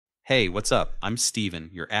Hey, what's up? I'm Steven,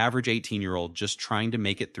 your average 18-year-old just trying to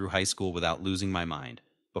make it through high school without losing my mind.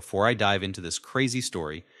 Before I dive into this crazy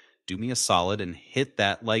story, do me a solid and hit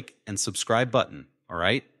that like and subscribe button, all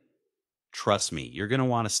right? Trust me, you're going to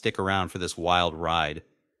want to stick around for this wild ride.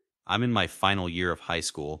 I'm in my final year of high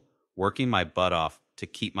school, working my butt off to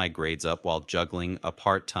keep my grades up while juggling a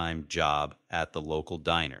part-time job at the local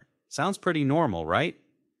diner. Sounds pretty normal, right?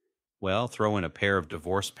 Well, throw in a pair of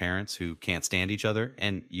divorced parents who can't stand each other,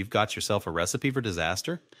 and you've got yourself a recipe for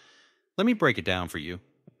disaster. Let me break it down for you.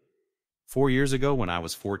 4 years ago, when I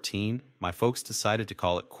was 14, my folks decided to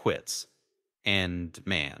call it quits. And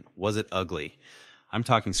man, was it ugly. I'm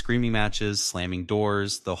talking screaming matches, slamming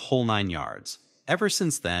doors, the whole 9 yards. Ever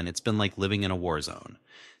since then, it's been like living in a war zone.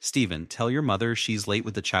 Steven, tell your mother she's late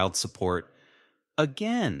with the child support.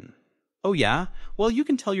 Again. Oh, yeah? Well, you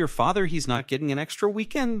can tell your father he's not getting an extra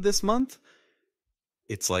weekend this month.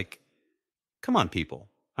 It's like, come on, people.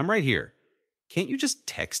 I'm right here. Can't you just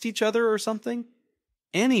text each other or something?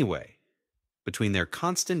 Anyway, between their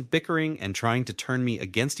constant bickering and trying to turn me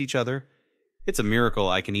against each other, it's a miracle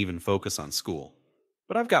I can even focus on school.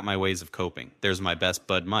 But I've got my ways of coping. There's my best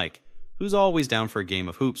bud Mike, who's always down for a game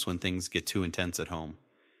of hoops when things get too intense at home.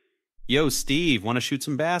 Yo, Steve, want to shoot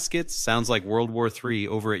some baskets? Sounds like World War III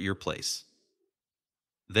over at your place.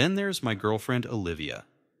 Then there's my girlfriend, Olivia.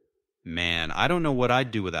 Man, I don't know what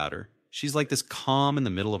I'd do without her. She's like this calm in the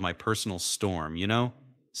middle of my personal storm, you know?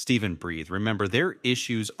 Stephen, breathe. Remember, their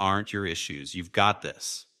issues aren't your issues. You've got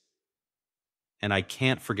this. And I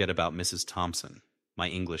can't forget about Mrs. Thompson, my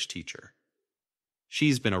English teacher.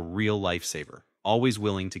 She's been a real lifesaver, always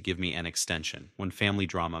willing to give me an extension when family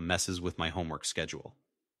drama messes with my homework schedule.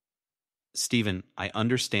 Stephen, I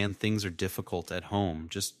understand things are difficult at home.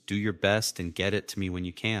 Just do your best and get it to me when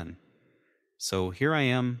you can. So here I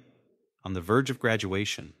am, on the verge of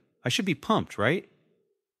graduation. I should be pumped, right?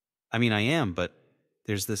 I mean, I am, but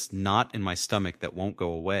there's this knot in my stomach that won't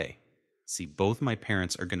go away. See, both my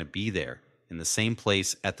parents are going to be there, in the same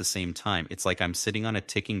place at the same time. It's like I'm sitting on a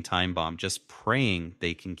ticking time bomb, just praying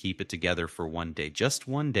they can keep it together for one day. Just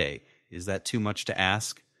one day. Is that too much to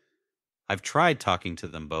ask? I've tried talking to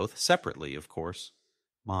them both, separately, of course.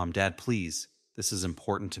 Mom, Dad, please, this is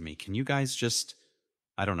important to me. Can you guys just,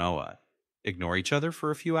 I don't know, ignore each other for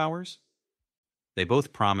a few hours? They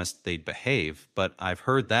both promised they'd behave, but I've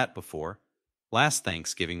heard that before. Last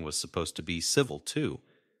Thanksgiving was supposed to be civil, too.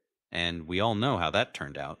 And we all know how that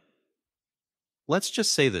turned out. Let's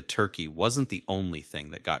just say the turkey wasn't the only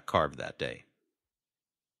thing that got carved that day.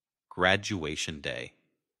 Graduation day.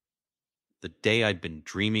 The day I'd been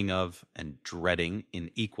dreaming of and dreading in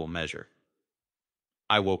equal measure.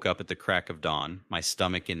 I woke up at the crack of dawn, my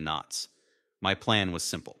stomach in knots. My plan was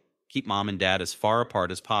simple. Keep Mom and Dad as far apart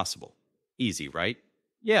as possible. Easy, right?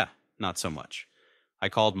 Yeah, not so much. I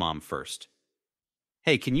called Mom first.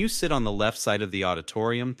 Hey, can you sit on the left side of the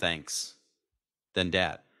auditorium? Thanks. Then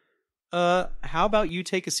Dad. How about you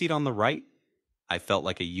take a seat on the right? I felt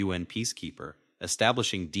like a UN peacekeeper,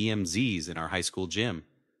 establishing DMZs in our high school gym.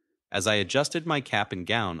 As I adjusted my cap and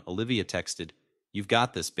gown, Olivia texted, "You've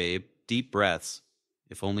got this, babe. Deep breaths."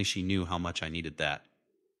 If only she knew how much I needed that.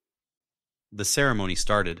 The ceremony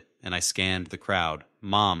started, and I scanned the crowd,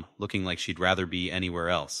 Mom looking like she'd rather be anywhere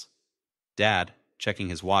else. Dad, checking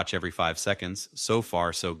his watch every 5 seconds, so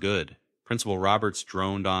far so good. Principal Roberts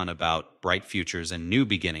droned on about bright futures and new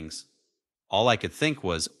beginnings. All I could think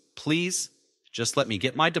was, please, just let me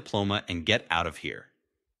get my diploma and get out of here.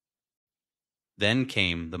 Then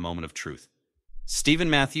came the moment of truth. "Stephen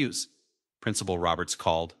Matthews," Principal Roberts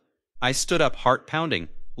called. I stood up, heart pounding.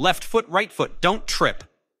 "Left foot, right foot, don't trip."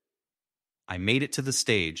 I made it to the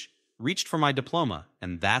stage, reached for my diploma,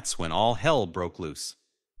 and that's when all hell broke loose.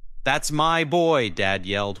 "That's my boy," Dad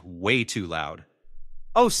yelled, way too loud.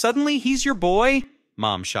 "Oh, suddenly he's your boy?"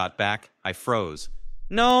 Mom shot back. I froze.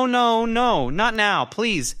 No, not now,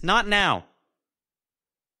 please, not now."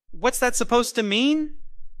 "What's that supposed to mean?"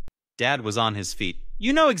 Dad was on his feet.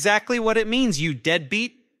 "You know exactly what it means, you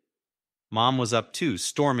deadbeat." Mom was up too,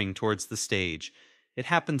 storming towards the stage. It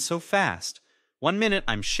happened so fast. 1 minute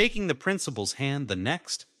I'm shaking the principal's hand, the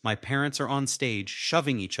next my parents are on stage,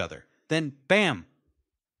 shoving each other. Then, bam!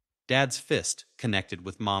 Dad's fist connected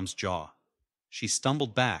with Mom's jaw. She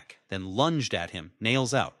stumbled back, then lunged at him,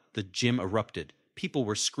 nails out. The gym erupted. People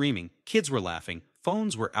were screaming, kids were laughing,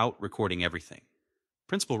 phones were out recording everything.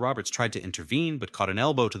 Principal Roberts tried to intervene, but caught an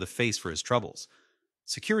elbow to the face for his troubles.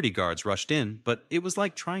 Security guards rushed in, but it was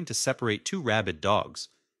like trying to separate two rabid dogs.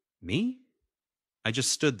 Me? I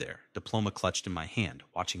just stood there, diploma clutched in my hand,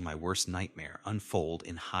 watching my worst nightmare unfold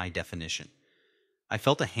in high definition. I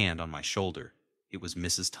felt a hand on my shoulder. It was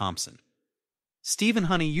Mrs. Thompson. Stephen,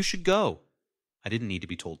 honey, you should go. I didn't need to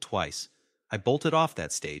be told twice. I bolted off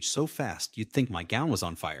that stage so fast you'd think my gown was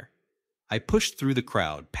on fire. I pushed through the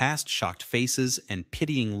crowd, past shocked faces and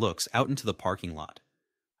pitying looks out into the parking lot.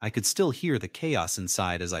 I could still hear the chaos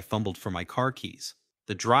inside as I fumbled for my car keys.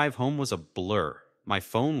 The drive home was a blur. My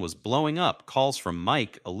phone was blowing up. Calls from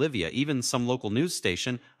Mike, Olivia, even some local news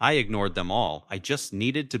station. I ignored them all. I just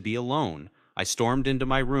needed to be alone. I stormed into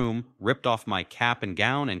my room, ripped off my cap and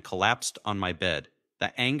gown, and collapsed on my bed.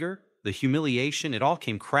 The anger, the humiliation, it all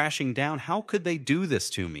came crashing down. How could they do this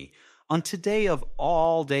to me? On today of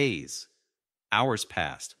all days. Hours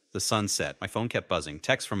passed. The sun set. My phone kept buzzing.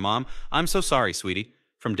 Text from Mom. I'm so sorry, sweetie.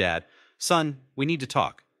 From Dad. Son, we need to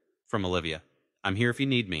talk. From Olivia. I'm here if you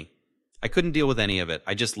need me. I couldn't deal with any of it.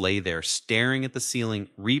 I just lay there, staring at the ceiling,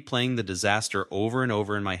 replaying the disaster over and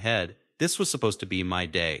over in my head. This was supposed to be my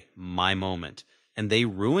day, my moment, and they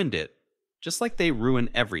ruined it, just like they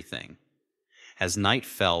ruin everything. As night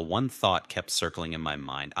fell, one thought kept circling in my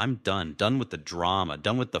mind. I'm done with the drama,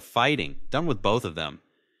 done with the fighting, done with both of them.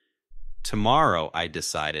 Tomorrow, I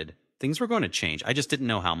decided, things were going to change. I just didn't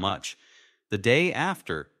know how much. The day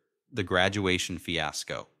after the graduation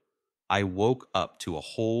fiasco, I woke up to a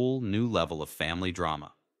whole new level of family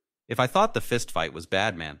drama. If I thought the fist fight was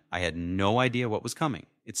bad, man, I had no idea what was coming.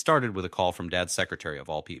 It started with a call from Dad's secretary of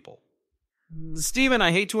all people. Stephen,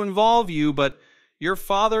 I hate to involve you, but your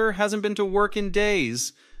father hasn't been to work in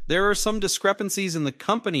days. There are some discrepancies in the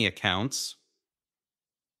company accounts.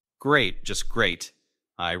 Great, just great.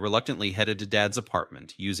 I reluctantly headed to Dad's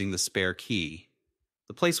apartment, using the spare key.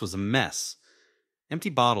 The place was a mess.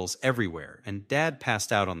 Empty bottles everywhere, and Dad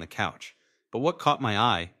passed out on the couch. But what caught my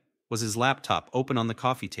eye was his laptop open on the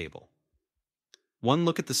coffee table. One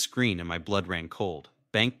look at the screen and my blood ran cold.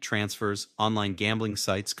 Bank transfers, online gambling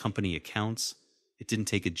sites, company accounts. It didn't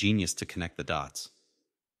take a genius to connect the dots.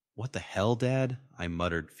 What the hell, Dad? I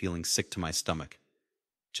muttered, feeling sick to my stomach.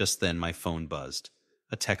 Just then my phone buzzed.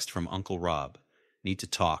 A text from Uncle Rob. Need to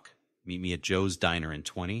talk. Meet me at Joe's Diner in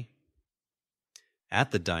 20.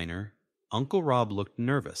 At the diner, Uncle Rob looked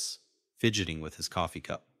nervous, fidgeting with his coffee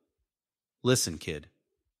cup. Listen, kid,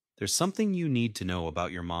 there's something you need to know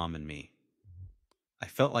about your mom and me. I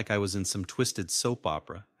felt like I was in some twisted soap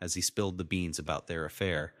opera as he spilled the beans about their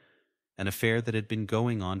affair, an affair that had been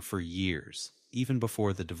going on for years, even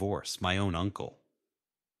before the divorce, my own uncle.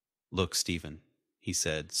 Look, Stephen, he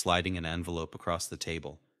said, sliding an envelope across the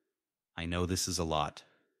table. I know this is a lot.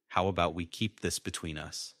 How about we keep this between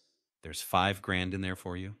us? There's $5,000 in there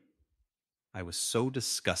for you. I was so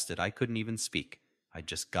disgusted I couldn't even speak. I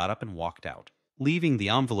just got up and walked out, leaving the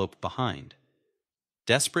envelope behind.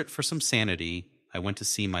 Desperate for some sanity, I went to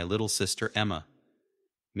see my little sister Emma.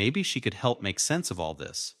 Maybe she could help make sense of all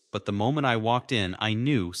this, but the moment I walked in, I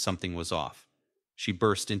knew something was off. She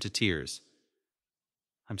burst into tears.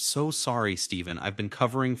 I'm so sorry, Stephen. I've been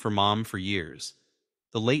covering for Mom for years.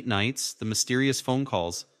 The late nights, the mysterious phone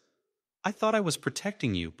calls. I thought I was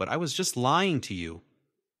protecting you, but I was just lying to you.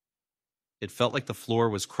 It felt like the floor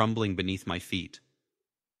was crumbling beneath my feet.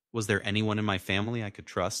 Was there anyone in my family I could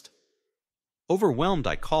trust? Overwhelmed,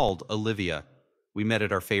 I called Olivia. We met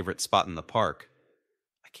at our favorite spot in the park.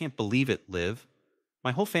 I can't believe it, Liv.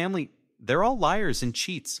 My whole family, they're all liars and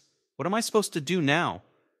cheats. What am I supposed to do now?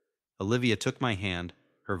 Olivia took my hand,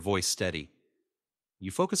 her voice steady.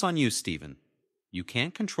 You focus on you, Stephen. You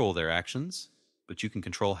can't control their actions, but you can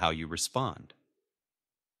control how you respond.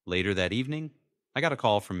 Later that evening, I got a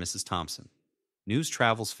call from Mrs. Thompson. News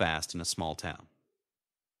travels fast in a small town.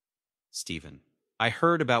 Stephen, I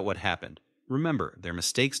heard about what happened. Remember, their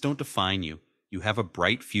mistakes don't define you. You have a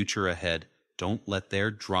bright future ahead. Don't let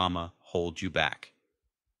their drama hold you back.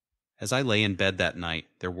 As I lay in bed that night,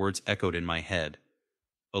 their words echoed in my head.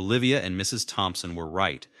 Olivia and Mrs. Thompson were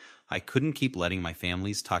right. I couldn't keep letting my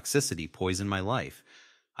family's toxicity poison my life.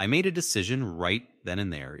 I made a decision right then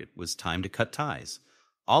and there. It was time to cut ties.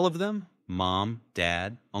 All of them, Mom,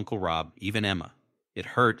 Dad, Uncle Rob, even Emma. It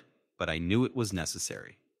hurt, but I knew it was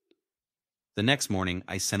necessary. The next morning,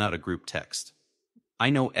 I sent out a group text. I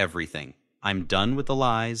know everything. I'm done with the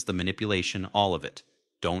lies, the manipulation, all of it.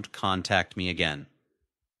 Don't contact me again.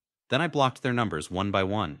 Then I blocked their numbers one by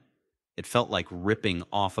one. It felt like ripping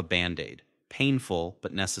off a Band-Aid. Painful,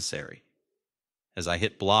 but necessary. As I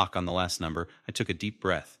hit block on the last number, I took a deep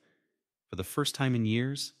breath. For the first time in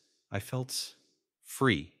years, I felt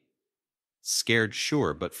free. Scared,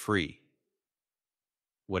 sure, but free.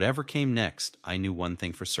 Whatever came next, I knew one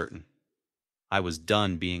thing for certain. I was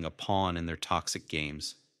done being a pawn in their toxic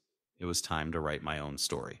games. It was time to write my own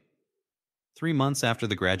story. 3 months after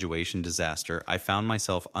the graduation disaster, I found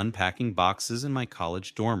myself unpacking boxes in my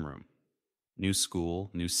college dorm room. New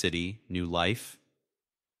school, new city, new life.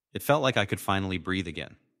 It felt like I could finally breathe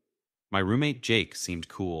again. My roommate Jake seemed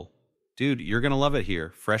cool. Dude, you're gonna love it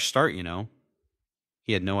here. Fresh start, you know.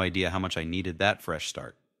 He had no idea how much I needed that fresh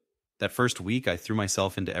start. That first week, I threw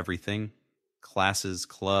myself into everything: classes,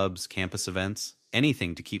 clubs, campus events,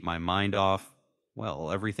 anything to keep my mind off,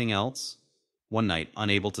 well, everything else. One night,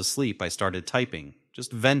 unable to sleep, I started typing,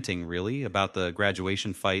 just venting, really, about the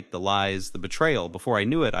graduation fight, the lies, the betrayal. Before I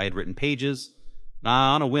knew it, I had written pages.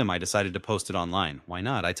 On a whim, I decided to post it online. Why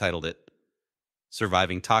not? I titled it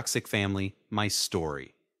Surviving Toxic Family, My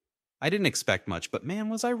Story. I didn't expect much, but man,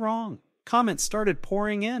 was I wrong. Comments started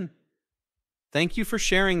pouring in. Thank you for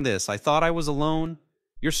sharing this. I thought I was alone.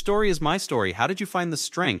 Your story is my story. How did you find the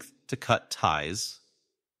strength to cut ties?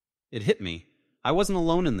 It hit me. I wasn't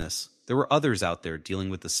alone in this. There were others out there dealing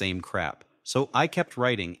with the same crap. So I kept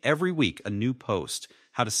writing every week a new post: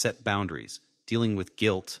 how to set boundaries, dealing with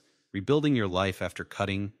guilt, rebuilding your life after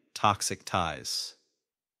cutting toxic ties.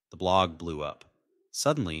 The blog blew up.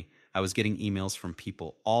 Suddenly, I was getting emails from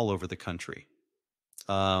people all over the country.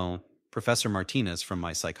 Professor Martinez from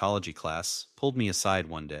my psychology class pulled me aside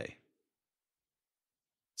one day.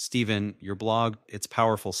 Stephen, your blog, it's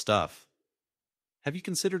powerful stuff. Have you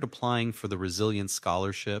considered applying for the Resilience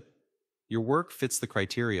Scholarship? Your work fits the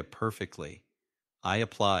criteria perfectly. I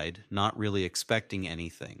applied, not really expecting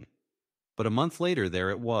anything. But a month later, there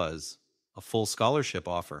it was, a full scholarship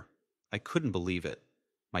offer. I couldn't believe it.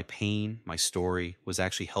 My pain, my story, was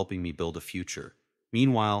actually helping me build a future.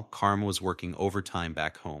 Meanwhile, Karma was working overtime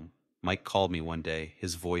back home. Mike called me one day,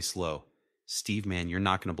 his voice low. Steve, man, you're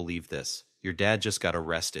not going to believe this. Your dad just got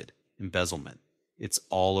arrested. Embezzlement. It's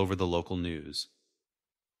all over the local news.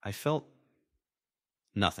 I felt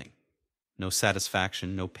nothing. No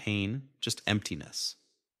satisfaction, no pain, just emptiness.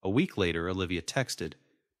 A week later, Olivia texted,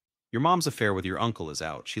 Your mom's affair with your uncle is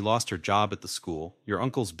out. She lost her job at the school. Your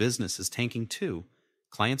uncle's business is tanking too.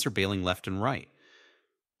 Clients are bailing left and right.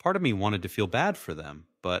 Part of me wanted to feel bad for them,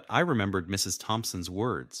 but I remembered Mrs. Thompson's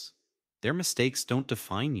words. Their mistakes don't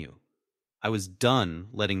define you. I was done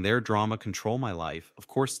letting their drama control my life. Of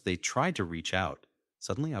course, they tried to reach out.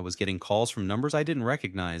 Suddenly, I was getting calls from numbers I didn't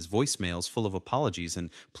recognize, voicemails full of apologies and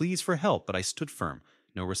pleas for help, but I stood firm.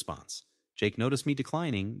 No response. Jake noticed me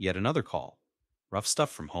declining, yet another call. Rough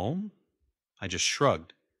stuff from home? I just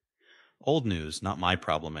shrugged. Old news, not my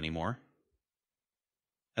problem anymore.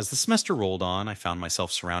 As the semester rolled on, I found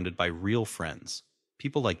myself surrounded by real friends.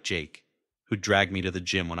 People like Jake, who'd drag me to the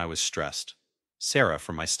gym when I was stressed. Sarah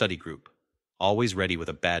from my study group, always ready with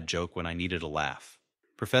a bad joke when I needed a laugh.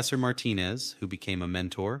 Professor Martinez, who became a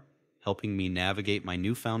mentor, helping me navigate my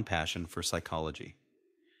newfound passion for psychology.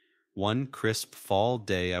 One crisp fall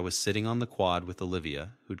day, I was sitting on the quad with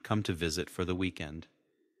Olivia, who'd come to visit for the weekend.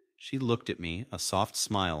 She looked at me, a soft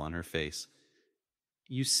smile on her face.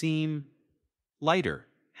 You seem lighter,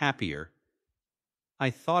 happier.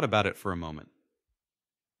 I thought about it for a moment.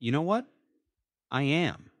 You know what? I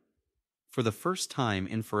am. For the first time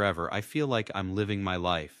in forever, I feel like I'm living my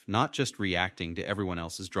life, not just reacting to everyone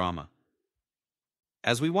else's drama.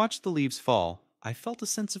 As we watched the leaves fall, I felt a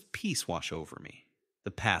sense of peace wash over me.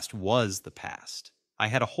 The past was the past. I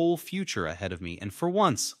had a whole future ahead of me, and for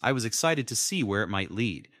once, I was excited to see where it might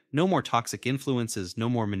lead. No more toxic influences, no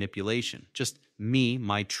more manipulation. Just me,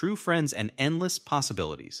 my true friends, and endless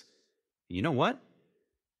possibilities. You know what?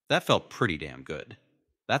 That felt pretty damn good.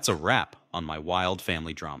 That's a wrap on my wild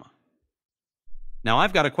family drama. Now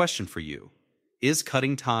I've got a question for you. Is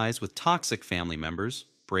cutting ties with toxic family members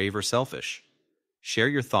brave or selfish? Share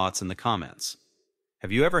your thoughts in the comments.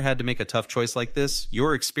 Have you ever had to make a tough choice like this?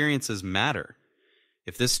 Your experiences matter.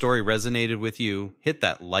 If this story resonated with you, hit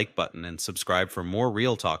that like button and subscribe for more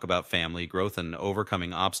real talk about family, growth, and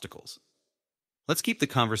overcoming obstacles. Let's keep the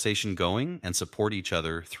conversation going and support each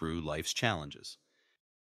other through life's challenges.